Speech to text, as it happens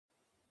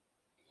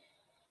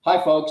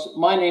Hi folks,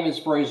 my name is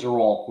Fraser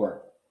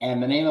Allport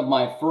and the name of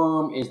my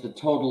firm is The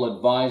Total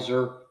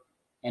Advisor.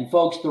 And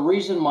folks, the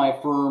reason my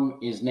firm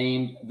is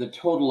named The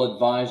Total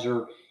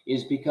Advisor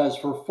is because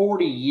for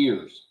 40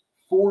 years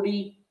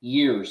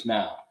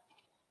now,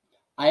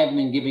 I have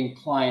been giving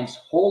clients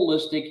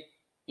holistic,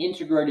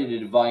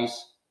 integrated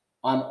advice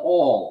on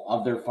all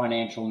of their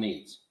financial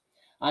needs.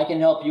 I can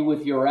help you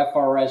with your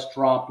FRS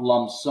drop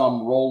lump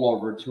sum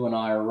rollover to an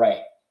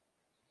IRA.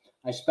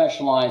 I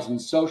specialize in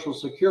Social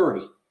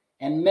Security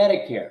and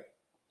Medicare,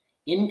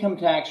 income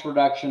tax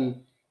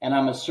reduction, and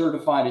I'm a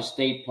certified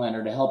estate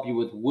planner to help you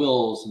with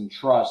wills and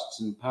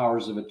trusts and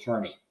powers of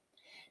attorney.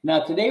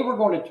 Now, today we're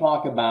going to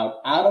talk about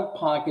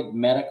out-of-pocket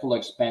medical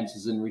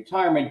expenses in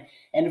retirement.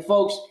 And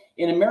folks,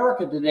 in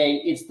America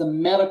today, it's the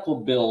medical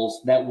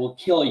bills that will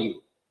kill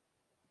you.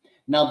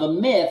 Now, the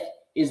myth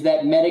is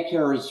that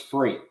Medicare is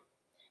free.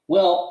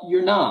 Well,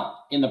 you're not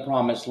in the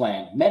promised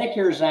land.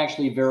 Medicare is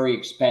actually very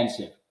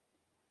expensive.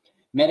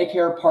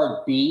 Medicare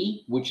Part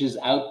B, which is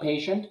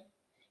outpatient,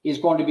 is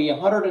going to be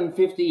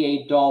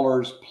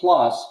 $158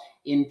 plus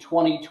in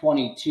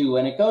 2022,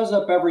 and it goes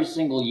up every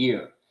single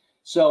year.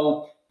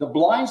 So the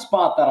blind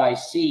spot that I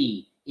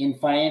see in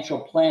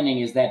financial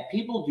planning is that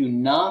people do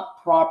not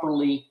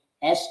properly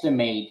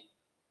estimate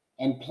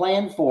and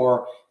plan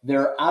for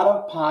their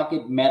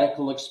out-of-pocket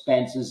medical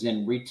expenses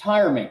in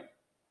retirement.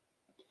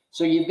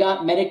 So you've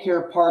got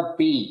Medicare Part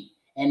B,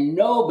 and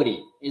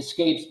nobody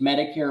escapes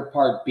Medicare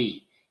Part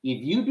B.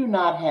 If you do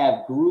not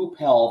have group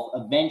health,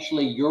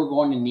 eventually you're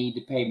going to need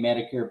to pay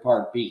Medicare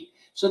Part B.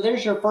 So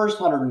there's your first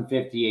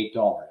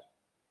 $158.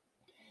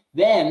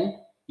 Then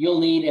you'll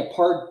need a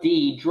Part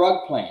D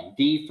drug plan,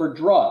 D for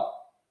drug.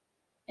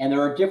 And there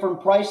are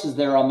different prices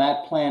there on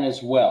that plan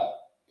as well.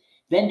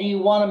 Then do you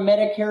want a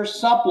Medicare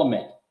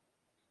supplement?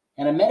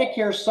 And a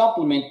Medicare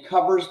supplement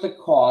covers the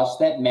cost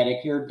that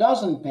Medicare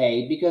doesn't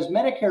pay because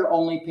Medicare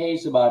only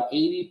pays about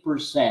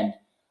 80%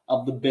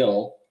 of the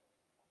bill.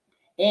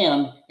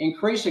 And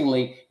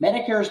increasingly,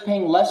 Medicare is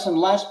paying less and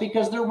less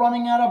because they're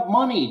running out of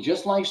money,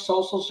 just like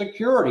Social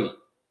Security.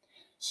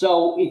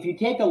 So if you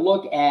take a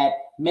look at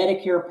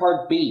Medicare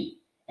Part B,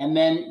 and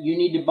then you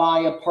need to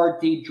buy a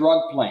Part D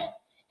drug plan,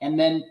 and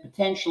then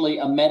potentially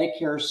a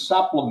Medicare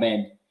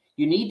supplement,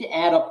 you need to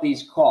add up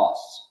these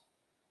costs.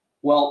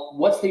 Well,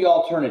 what's the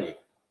alternative?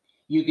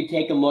 You could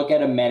take a look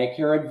at a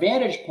Medicare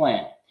Advantage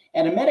plan.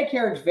 And a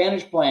Medicare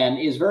Advantage plan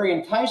is very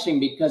enticing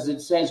because it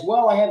says,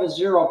 well, I have a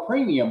zero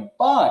premium,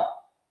 but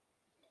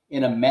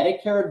in a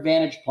Medicare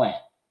Advantage plan,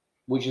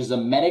 which is a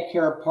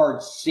Medicare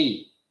Part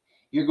C,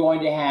 you're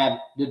going to have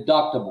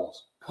deductibles,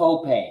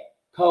 copay,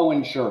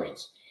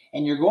 coinsurance,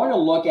 and you're going to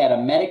look at a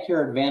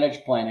Medicare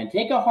Advantage plan and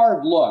take a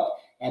hard look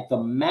at the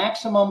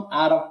maximum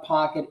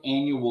out-of-pocket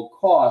annual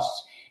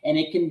costs, and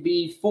it can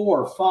be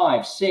 $4,000,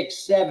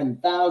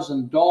 $5,000, $6,000,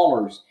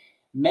 $7,000.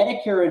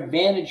 Medicare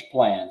Advantage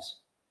plans,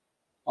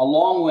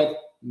 along with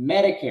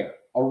Medicare,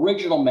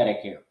 original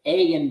Medicare,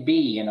 A and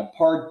B, and a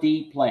Part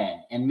D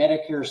plan, and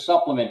Medicare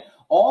supplement,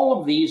 all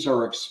of these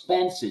are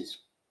expenses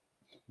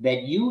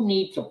that you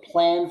need to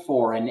plan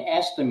for and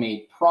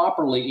estimate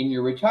properly in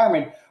your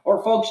retirement,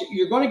 or folks,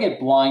 you're going to get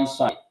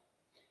blindsided.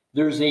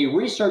 There's a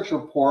research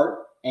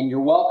report, and you're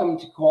welcome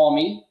to call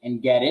me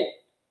and get it.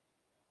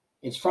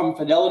 It's from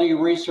Fidelity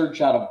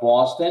Research out of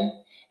Boston.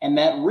 And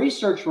that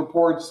research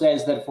report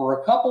says that for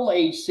a couple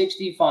age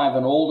 65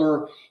 and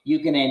older, you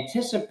can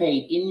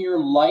anticipate in your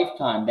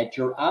lifetime that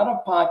your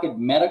out-of-pocket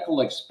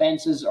medical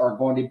expenses are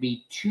going to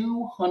be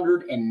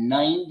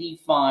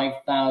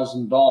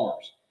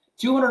 $295,000.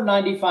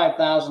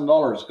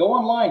 $295,000. Go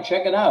online,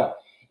 check it out.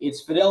 It's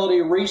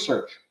Fidelity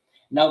Research.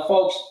 Now,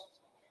 folks,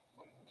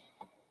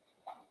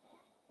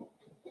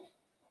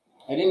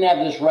 I didn't have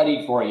this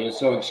ready for you,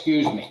 so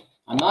excuse me.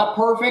 I'm not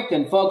perfect,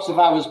 and folks, if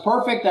I was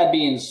perfect, I'd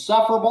be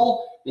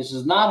insufferable. This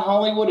is not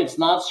Hollywood. It's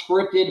not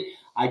scripted.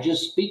 I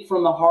just speak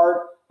from the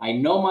heart. I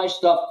know my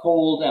stuff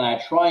cold, and I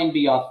try and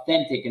be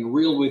authentic and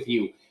real with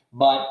you.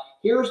 But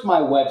here's my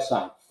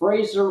website,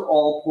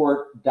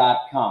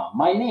 FraserAllport.com.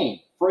 My name,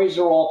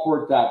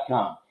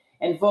 FraserAllport.com.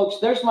 And folks,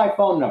 there's my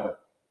phone number,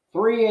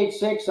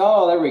 386,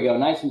 oh, there we go,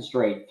 nice and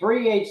straight,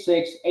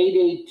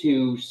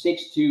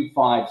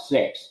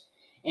 386-882-6256.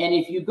 And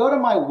if you go to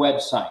my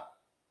website,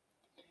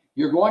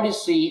 you're going to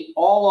see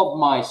all of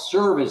my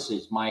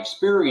services, my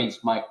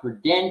experience, my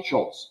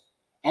credentials,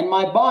 and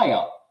my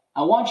bio.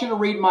 I want you to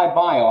read my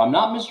bio. I'm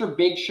not Mr.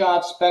 Big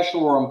Shot,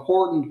 special, or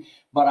important,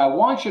 but I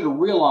want you to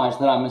realize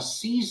that I'm a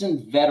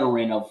seasoned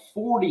veteran of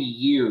 40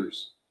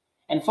 years.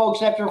 And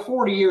folks, after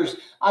 40 years,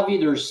 I've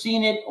either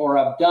seen it or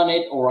I've done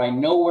it or I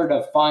know where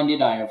to find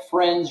it. I have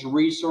friends,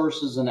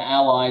 resources, and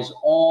allies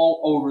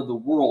all over the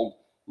world,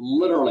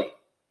 literally.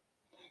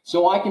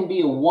 So I can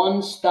be a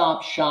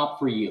one-stop shop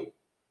for you.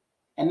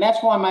 And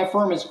that's why my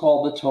firm is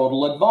called The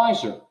Total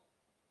Advisor.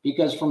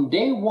 Because from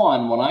day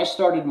one, when I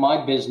started my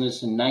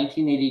business in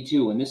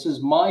 1982, and this is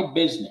my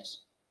business,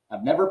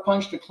 I've never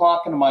punched a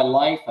clock in my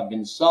life. I've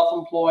been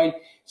self-employed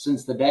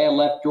since the day I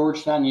left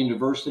Georgetown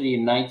University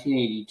in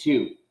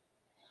 1982.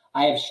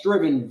 I have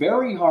striven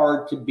very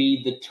hard to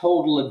be the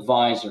total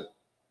advisor.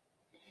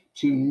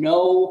 to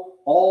know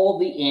all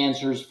the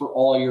answers for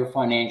all your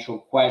financial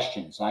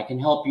questions. I can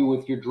help you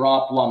with your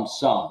drop lump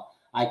sum.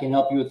 I can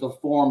help you with the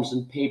forms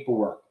and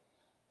paperwork,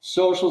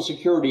 Social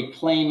Security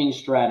claiming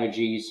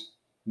strategies,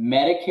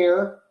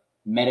 Medicare,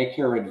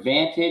 Medicare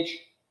Advantage,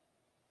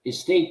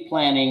 estate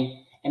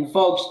planning, and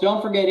folks,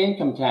 don't forget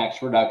income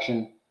tax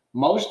reduction.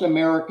 Most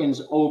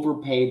Americans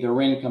overpay their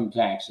income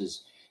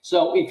taxes.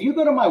 So if you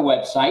go to my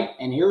website,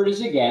 and here it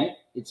is again,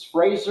 it's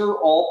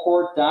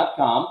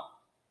FraserAllport.com,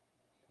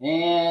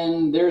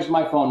 and there's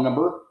my phone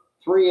number,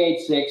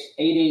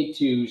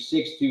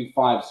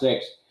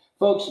 386-882-6256.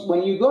 Folks,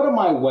 when you go to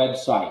my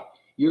website,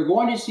 you're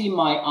going to see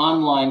my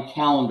online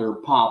calendar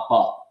pop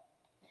up,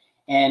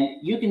 and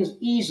you can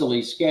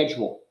easily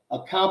schedule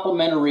a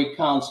complimentary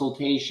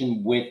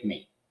consultation with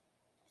me.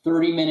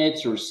 30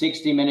 minutes or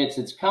 60 minutes.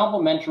 It's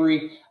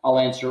complimentary. I'll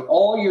answer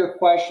all your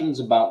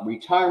questions about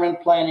retirement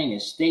planning,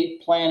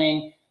 estate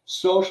planning,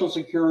 Social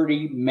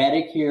Security,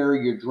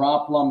 Medicare, your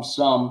drop lump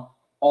sum,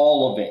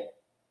 all of it.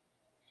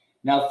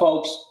 Now,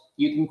 folks,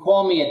 you can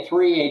call me at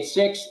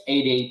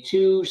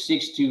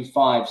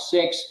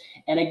 386-882-6256.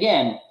 And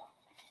again,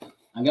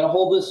 I'm going to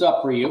hold this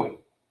up for you.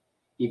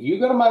 If you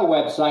go to my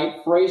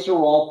website,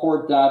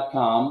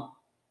 FraserAllport.com,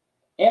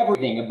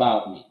 everything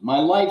about me, my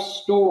life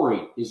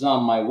story is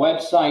on my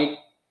website,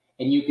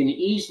 and you can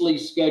easily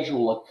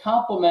schedule a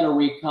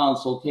complimentary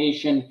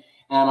consultation.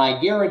 And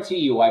I guarantee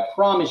you, I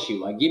promise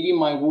you, I give you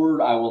my word,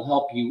 I will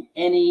help you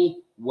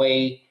any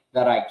way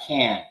that I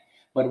can.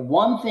 But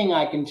one thing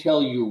I can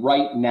tell you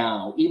right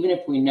now, even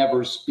if we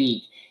never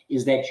speak,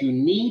 is that you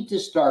need to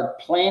start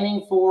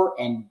planning for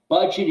and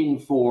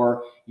budgeting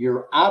for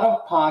your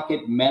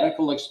out-of-pocket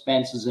medical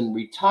expenses in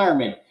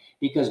retirement,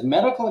 because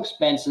medical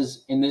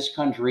expenses in this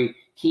country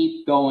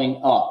keep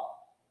going up.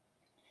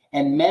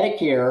 And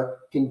Medicare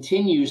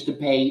continues to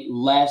pay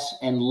less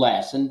and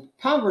less. And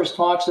Congress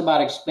talks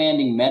about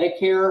expanding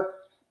Medicare,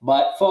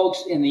 but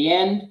folks, in the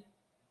end,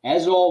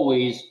 as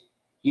always,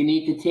 you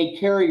need to take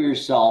care of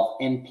yourself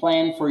and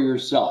plan for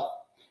yourself.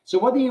 So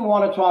whether you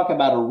want to talk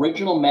about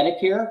original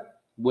Medicare,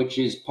 which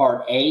is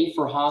Part A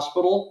for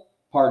hospital,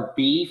 Part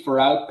B for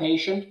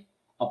outpatient,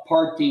 a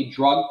Part D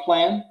drug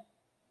plan,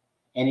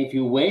 and if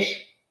you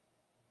wish,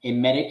 a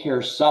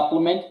Medicare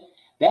supplement,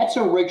 that's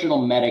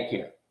original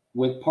Medicare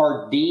with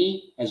Part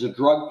D as a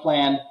drug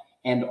plan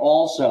and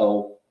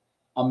also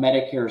a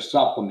Medicare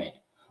supplement.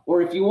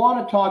 Or if you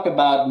want to talk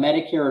about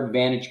Medicare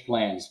Advantage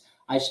plans,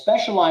 I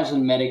specialize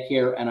in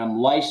Medicare and I'm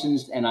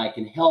licensed and I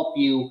can help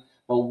you.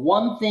 But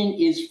one thing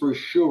is for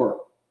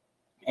sure,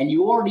 and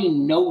you already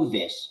know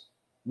this,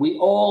 we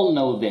all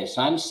know this.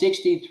 I'm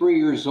 63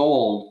 years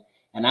old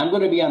and I'm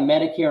going to be on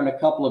Medicare in a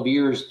couple of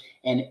years,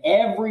 and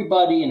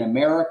everybody in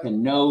America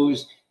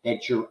knows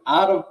that your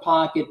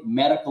out-of-pocket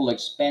medical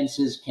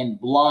expenses can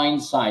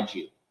blindside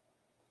you.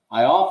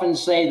 I often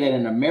say that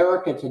in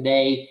America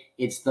today,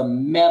 it's the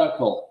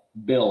medical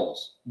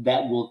bills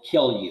that will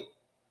kill you.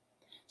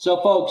 So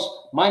folks,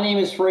 my name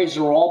is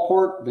Fraser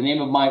Allport. The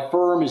name of my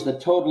firm is the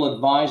Total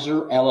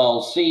Advisor,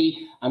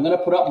 LLC. I'm going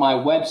to put up my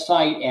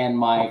website and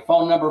my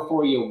phone number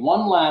for you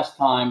one last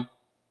time.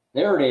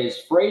 There it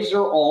is,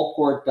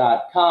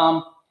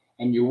 FraserAllport.com.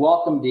 And you're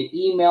welcome to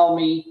email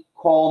me,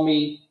 call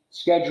me,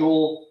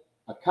 schedule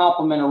a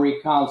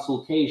complimentary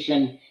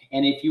consultation.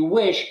 And if you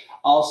wish,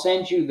 I'll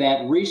send you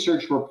that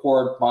research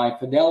report by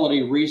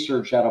Fidelity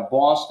Research out of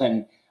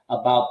Boston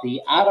about the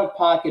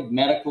out-of-pocket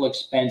medical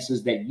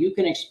expenses that you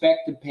can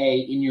expect to pay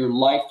in your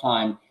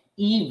lifetime,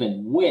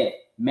 even with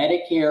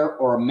Medicare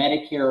or a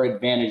Medicare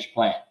Advantage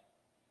plan.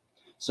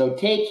 So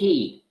take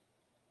heed.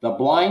 The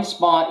blind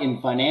spot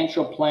in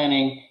financial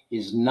planning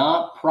is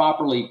not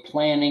properly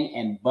planning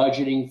and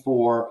budgeting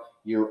for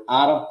your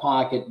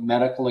out-of-pocket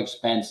medical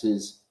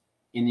expenses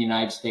in the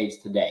United States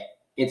today.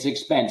 It's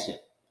expensive,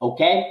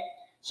 okay?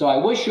 So I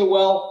wish you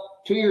well,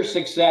 to your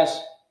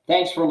success.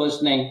 Thanks for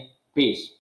listening. Peace.